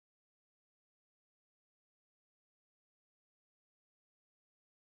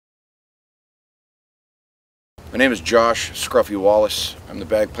My name is Josh Scruffy Wallace. I'm the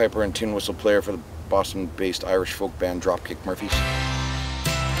bagpiper and tin whistle player for the Boston-based Irish folk band Dropkick Murphys.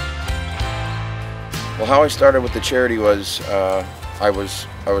 Well, how I started with the charity was I was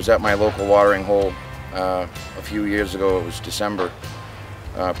at my local watering hole a few years ago. It was December.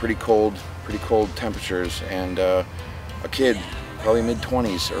 Pretty cold temperatures, and a kid, probably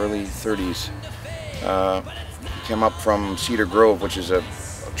mid-20s, early 30s, came up from Cedar Grove, which is a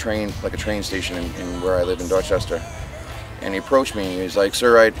train station in where I live in Dorchester, and he approached me. He's like,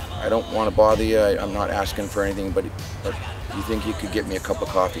 "Sir, I don't want to bother you. I'm not asking for anything, but you think you could get me a cup of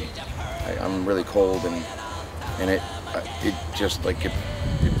coffee? I'm really cold," and it just like it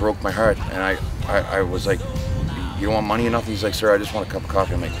broke my heart, and I was like, "You don't want money or nothing?" He's like, "Sir, I just want a cup of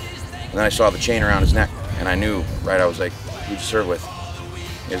coffee." I'm like, and then I saw the chain around his neck, and I knew right. I was like, "Who'd you serve with?"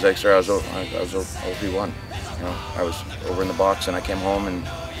 He was like, "Sir, I was OP1. You know, I was over in the box, and I came home and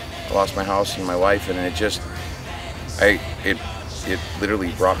I lost my house and my wife, and it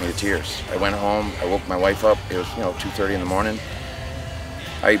literally brought me to tears. I went home, I woke my wife up. It was 2:30 in the morning.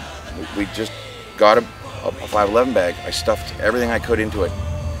 We just got a 511 bag. I stuffed everything I could into it.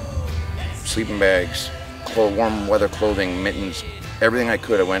 Sleeping bags, warm weather clothing, mittens, everything I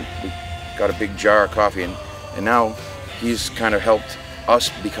could. We got a big jar of coffee, and now he's kind of helped us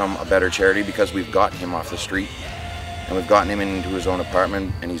become a better charity because we've gotten him off the street and we've gotten him into his own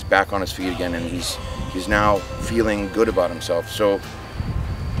apartment, and he's back on his feet again, and he's now feeling good about himself. So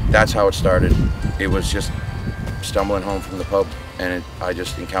that's how it started. It was just stumbling home from the pub, and I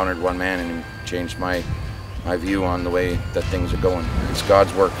just encountered one man, and he changed my view on the way that things are going. It's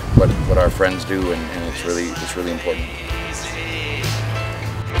God's work, what our friends do, and it's really important.